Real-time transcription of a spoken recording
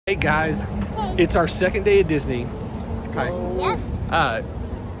Hey guys, it's our second day at Disney. Hi. Yep. A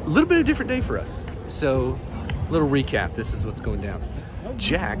little bit of a different day for us. So, little recap, this is what's going down.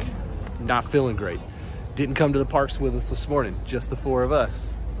 Jack, not feeling great. Didn't come to the parks with us this morning, just the four of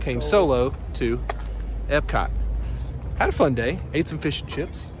us. Came solo to Epcot. Had a fun day, ate some fish and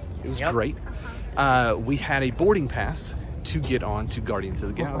chips. It was great. We had a boarding pass to get on to Guardians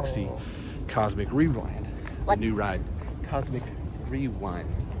of the Galaxy Cosmic Rewind. A new ride. Cosmic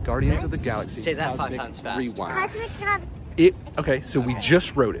Rewind. Guardians of the Galaxy. Say that Cosmic 5 times fast. Rewind. Okay, so we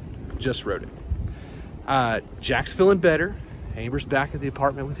just wrote it. Jack's feeling better. Amber's back at the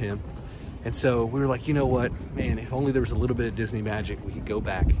apartment with him. And so we were like, you know what, man, if only there was a little bit of Disney magic, we could go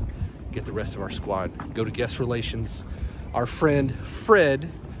back, get the rest of our squad, go to guest relations. Our friend Fred,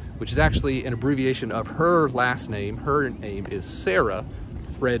 which is actually an abbreviation of her last name. Her name is Sarah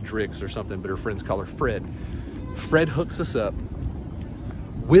Fredericks or something, but her friends call her Fred. Fred hooks us up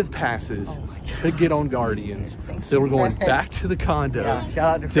with passes to get on Guardians. So we're going back to the condo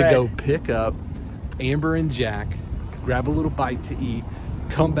to go pick up Amber and Jack, grab a little bite to eat,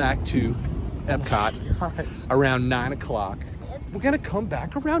 come back to Epcot around 9 o'clock. We're gonna come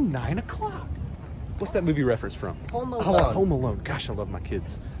back around 9 o'clock. What's that movie reference from? Home Alone. Home Alone. Gosh, I love my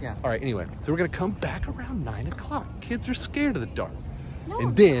kids. Yeah. All right, anyway, so we're gonna come back around 9 o'clock. Kids are scared of the dark.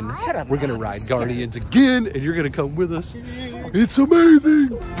 And then we're gonna ride Guardians again, and you're gonna come with us. It's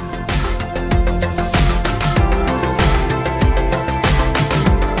amazing.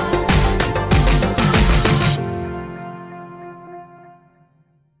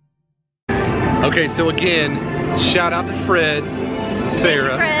 Okay, so again, shout out to Fred,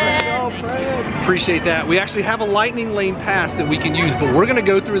 Sarah. Appreciate that. We actually have a lightning lane pass that we can use, but we're gonna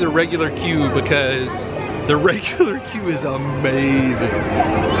go through the regular queue because the regular queue is amazing.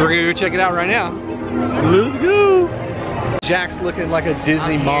 So we're gonna go check it out right now. Let's go. Jack's looking like a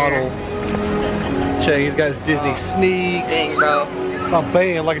Disney model. Check, he's got his Disney sneaks. Dang, bro. Oh,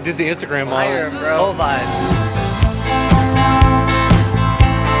 bam, like a Disney Instagram model. Fire, bro. Whole vibes.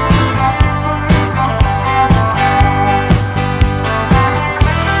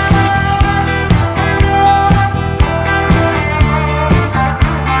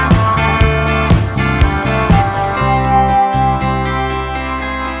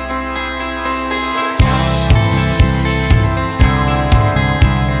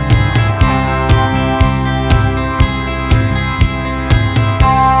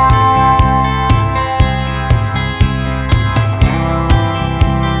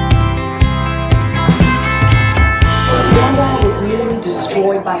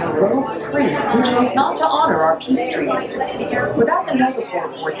 by a rogue Kree who chose not to honor our peace treaty. Without the Nova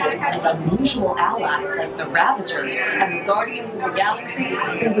Corps forces and unusual allies like the Ravagers and the Guardians of the Galaxy,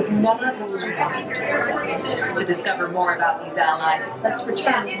 they would never have survived. To discover more about these allies, let's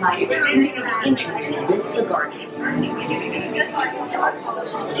return to my exclusive interview with the Guardians.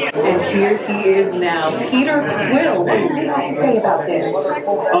 And here he is now, Peter Quill. What did you have to say about this?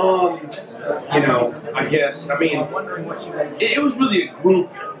 You know, I mean, it was really a group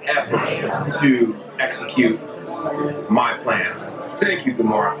effort to execute my plan. Thank you,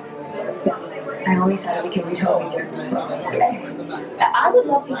 Gamora. I only said it because you told me to. I would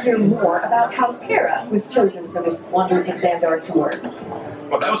love to hear more about how Terra was chosen for this Wonders of Xandar tour.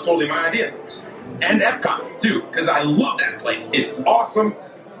 Well, that was totally my idea. And Epcot, too, because I love that place. It's awesome.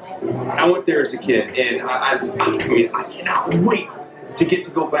 I went there as a kid, and I cannot wait to get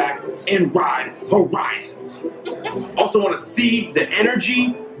to go back and ride Horizons. Also want to see the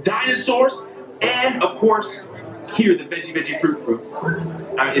energy, dinosaurs, and, of course, hear the veggie fruit.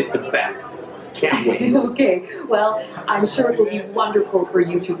 I mean, it's the best. Can't wait. Okay, well, I'm sure it will be wonderful for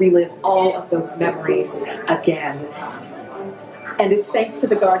you to relive all of those memories again. And it's thanks to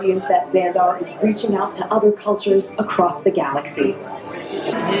the Guardians that Xandar is reaching out to other cultures across the galaxy.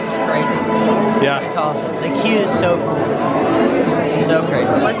 This is crazy. Yeah. It's awesome. The queue is so cool. So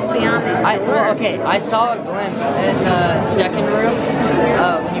crazy. What's beyond this door? I saw a glimpse in the second room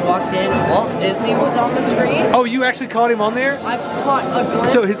when you walked in. Walt Disney was on the screen. Oh, you actually caught him on there? I caught a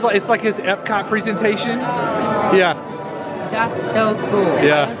glimpse. So it's like his Epcot presentation? Yeah. That's so cool.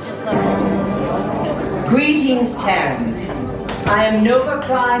 Yeah. I was just like... Greetings, Terrans. I am Nova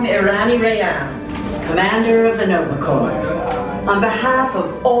Prime Irani Rayan, commander of the Nova Corps. On behalf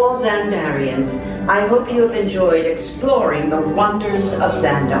of all Xandarians, I hope you have enjoyed exploring the wonders of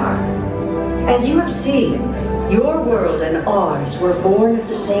Xandar. As you have seen, your world and ours were born at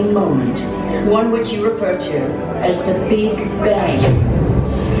the same moment, one which you refer to as the Big Bang.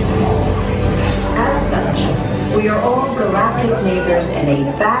 As such, we are all galactic neighbors in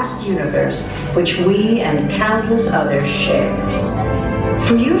a vast universe which we and countless others share.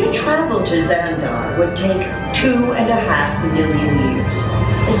 For you to travel to Xandar would take 2.5 million years,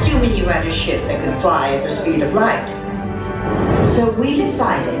 assuming you had a ship that could fly at the speed of light. So we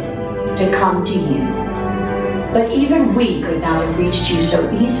decided to come to you. But even we could not have reached you so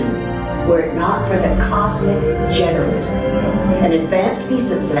easily were it not for the Cosmic Generator, an advanced piece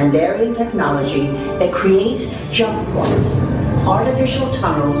of Xandarian technology that creates jump points, artificial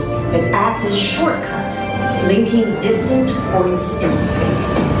tunnels that act as shortcuts, linking distant points in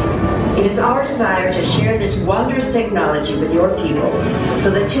space. It is our desire to share this wondrous technology with your people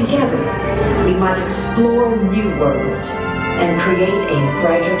so that together we might explore new worlds and create a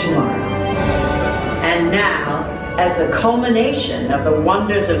brighter tomorrow. And now, as the culmination of the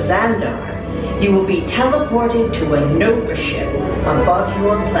wonders of Xandar, you will be teleported to a Nova ship above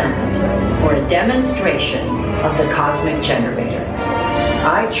your planet for a demonstration of the Cosmic Generator.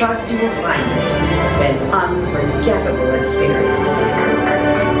 I trust you will find it an unforgettable experience.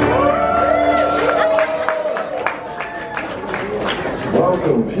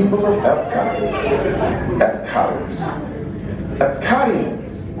 Welcome, people of Epcot, Epcoters,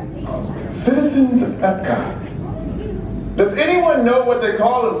 Epcotians, citizens of Epcot. Does anyone know what they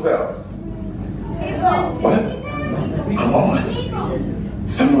call themselves? What? I'm on?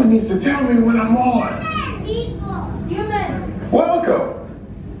 Someone needs to tell me when I'm on.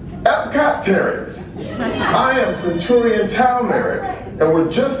 Welcome, Epcotarians. I am Centurion Talmeric, and we're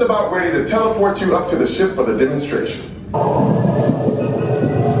just about ready to teleport you up to the ship for the demonstration.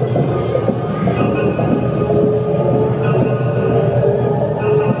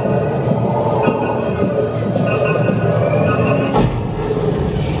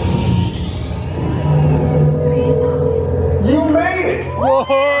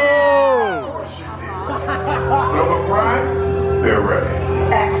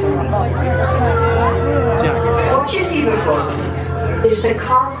 Is the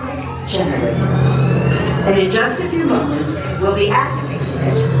Cosmic Generator. And in just a few moments, we'll be activating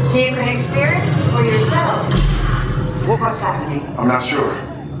it so you can experience it for yourself. What's happening? I'm not sure.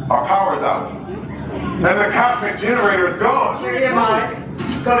 Our power's out. And the Cosmic Generator is gone. Cheerio, Mark.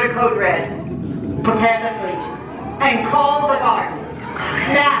 Go to Code Red. Prepare the fleet. And call the Guardians.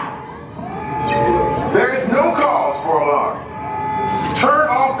 Now! There is no cause for alarm. Turn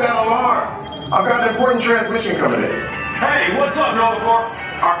off that alarm. I've got an important transmission coming in. Hey, what's up, Nova Corps?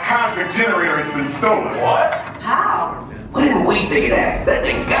 Our Cosmic Generator has been stolen. What? How? What didn't we think of that? That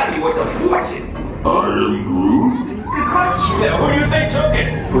thing's gotta be worth a fortune. I am Groot. Good question. Yeah, who do you think took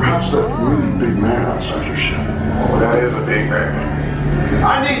it? Perhaps that really big man outside your ship. Oh, that is a big man.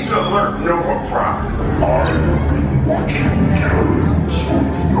 I need to alert Nova Prime. I have been watching Terrans for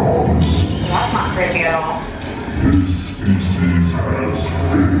eons. That's not creepy at all. This species has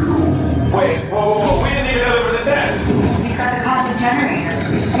failed. Wait, whoa, we didn't even know there was a test. He's got the Cosmic Generator.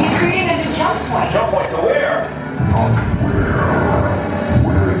 And he's creating a new jump point. Jump point to where? Not where.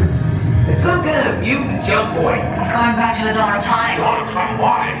 When. It's some kind of mutant jump point. It's going back to the dawn of time. Dawn of time,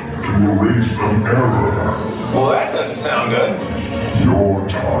 why? To erase an error. Well, that doesn't sound good. Your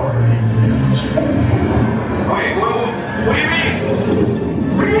time is over. Wait, what do you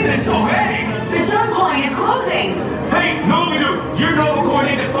mean? What do you mean it's so vague? The jump point is closing. Hey, no, we do. You're going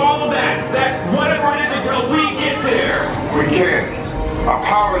to need to follow that whatever it is until we get there. We can't. Our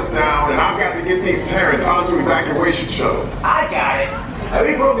power's down, and I've got to get these Terrans onto evacuation shuttles. I got it. I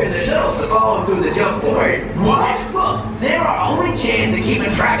reprogrammed the shuttles to follow them through the jump point. Wait, What? Look, they're our only chance of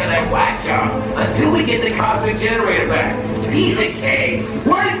keeping track of that whack job until we get the Cosmic Generator back. Piece of cake.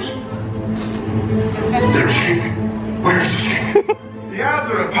 Wait! They're escaping. Where's the escape? the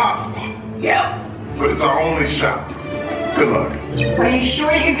odds are impossible, Yep. but it's our only shot. Good luck. Are you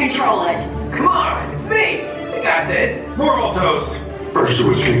sure you can control it? Come on, it's me. We got this. We're all toast. First it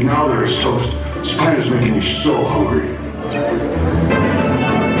was cake, now there is toast. This plan is making me so hungry. We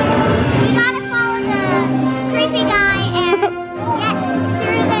gotta follow the creepy guy and get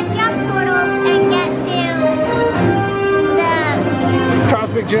through the jump portals and get to the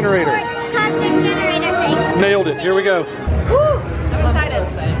Cosmic Generator. Cosmic Generator thing. Nailed it. Here we go. Woo! I'm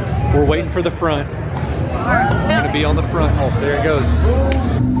excited. We're waiting for the front. We're gonna be on the front. Oh, there it goes.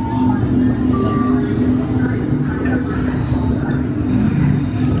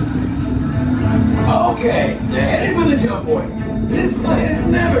 Okay, they're headed for the jump point. This plan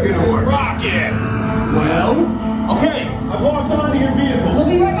is never gonna work. Rocket! Well, Okay, I've locked onto your vehicle. We'll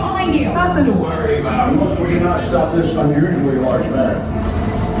be right behind you. nothing to worry about. Unless we cannot stop this unusually large man,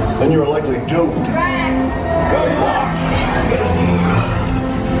 then you're likely doomed. Rex! Good luck.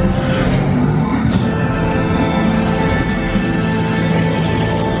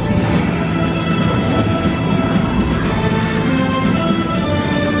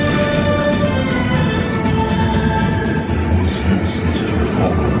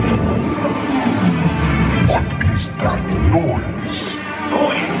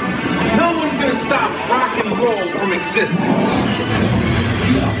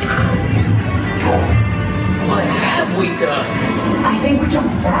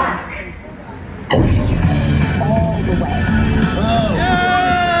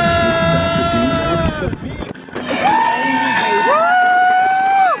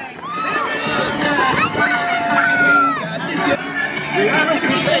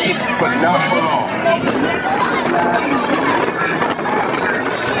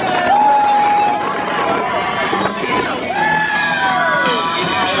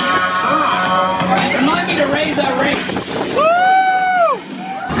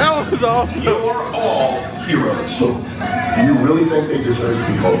 was awesome. You're all heroes. So, do you really think they deserve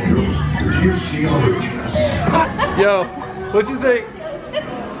to be called heroes? Or do you see how they're dressed? Yo, what you think?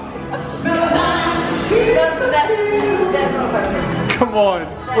 Come on.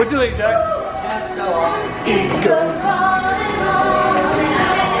 What you think, Jack? That's so awesome. It goes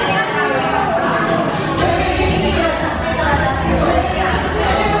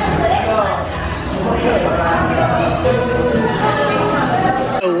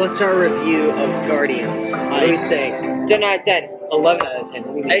So what's our review of Guardians? What do you think? 10 out of 10. 11 out of 10.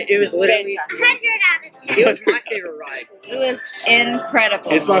 It was literally 100 out of 10. it was my favorite ride. It was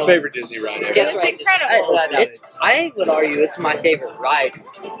incredible. It's my favorite Disney ride ever. It was incredible. I would argue it's my favorite ride.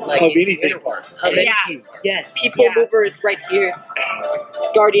 Like Of any theme park. Of any Yeah. theme park. Yes. People Mover is right here.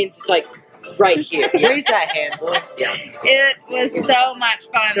 Guardians is like right here. Raise that hand, boy. Yeah. It was so much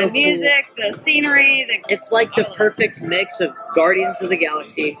fun. So the music, the scenery, It's like the perfect mix of Guardians of the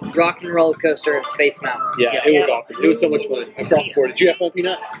Galaxy, Rock and Roller Coaster, and Space Mountain. Yeah, it was awesome. It was so much fun across the board. Did you have fun,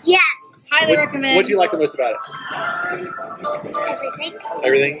 Peanut? Yes. highly recommend. What do you like the most about it? Everything.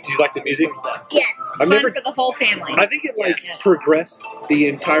 Everything? Do you like the music? Yes. I've Fun never. for the whole family. I think it progressed the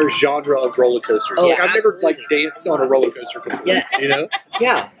entire genre of roller coasters. Oh, like I've never absolutely. danced on a roller coaster before. Yes. You know?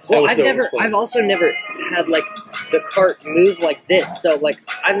 Yeah. That Well, was I've so never. much fun. I've also never had like the cart move like this. So like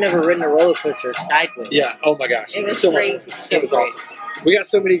I've never ridden a roller coaster sideways. Yeah. Oh my gosh. It was so crazy. much. It was awesome. We got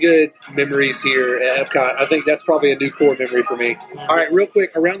so many good memories here at Epcot. I think that's probably a new core memory for me. All right, real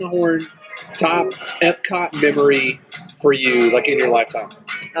quick, around the horn, top Epcot memory for you, like in your lifetime.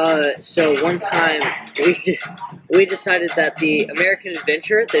 So one time we decided that the American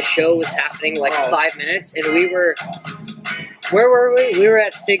Adventure, the show was happening like 5 minutes, and we were. Where were we? We were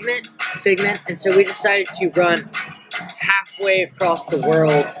at Figment, and so we decided to run halfway across the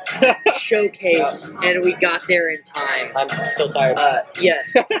world showcase, and we got there in time. I'm still tired.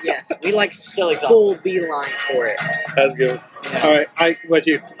 Yes. We like still full beeline for it. That's good. Yeah. All right, Ike, what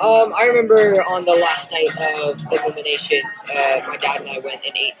you? I remember on the last night of Illuminations, my dad and I went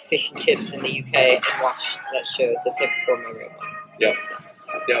and ate fish and chips in the UK and watched that show. That's like a core memory of mine.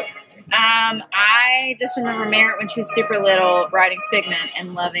 Yep. I just remember Merritt when she was super little riding Figment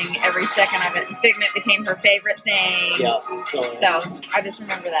and loving every second of it. Figment became her favorite thing. Yeah, So I just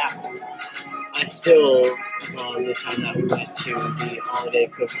remember that. I still, the time that we went to the holiday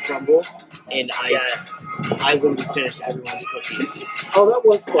cookie crumble, and I literally finished everyone's cookies. Oh, that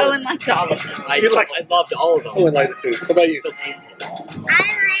was fun. Owen liked all of them. I loved all of them. Owen liked the food. What about you? Still taste it.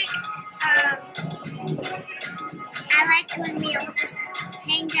 I liked when we all just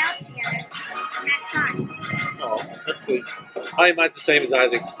hanged out together. That's fun. Oh, that's sweet. Mine's the same as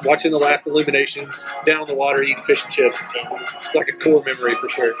Isaac's. Watching the last Illuminations, down the water, eating fish and chips. It's like a core memory for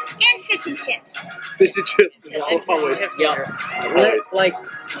sure. And fish and chips. Fish and chips is always. Like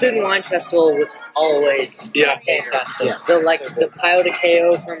Food and Wine Festival was always Yeah. fantastic. The Pio de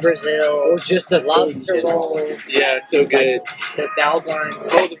Queijo from Brazil, Or just the lobster rolls, Yeah, so good. the bao buns.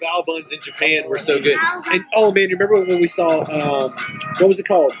 Oh, the bao buns in Japan were so good. And oh man, you remember when we saw what was it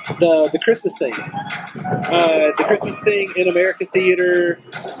called? The Christmas thing. The Christmas thing in American Theater.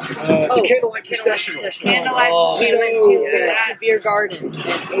 The Candlelight Processional. Candlelight We went Processional. to Beer Garden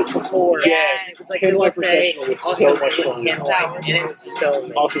and ate before. Yes. It was like Candlelight the buffet. Processional was Also so much ate fun. Candlelight, and it was so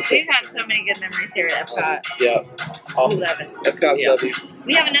amazing. Awesome. We've had so many good memories here at Epcot. Yeah. Awesome. We love it. Epcot, love you.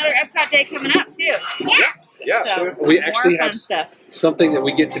 We have another Epcot day coming up too. Yeah. So We actually more have fun stuff. something that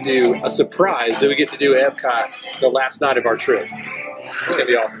we get to do, a surprise that we get to do at Epcot the last night of our trip. It's going to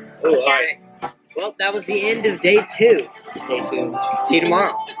be awesome. All right. Well, that was the end of day 2. Stay tuned. See you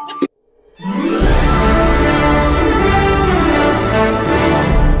tomorrow.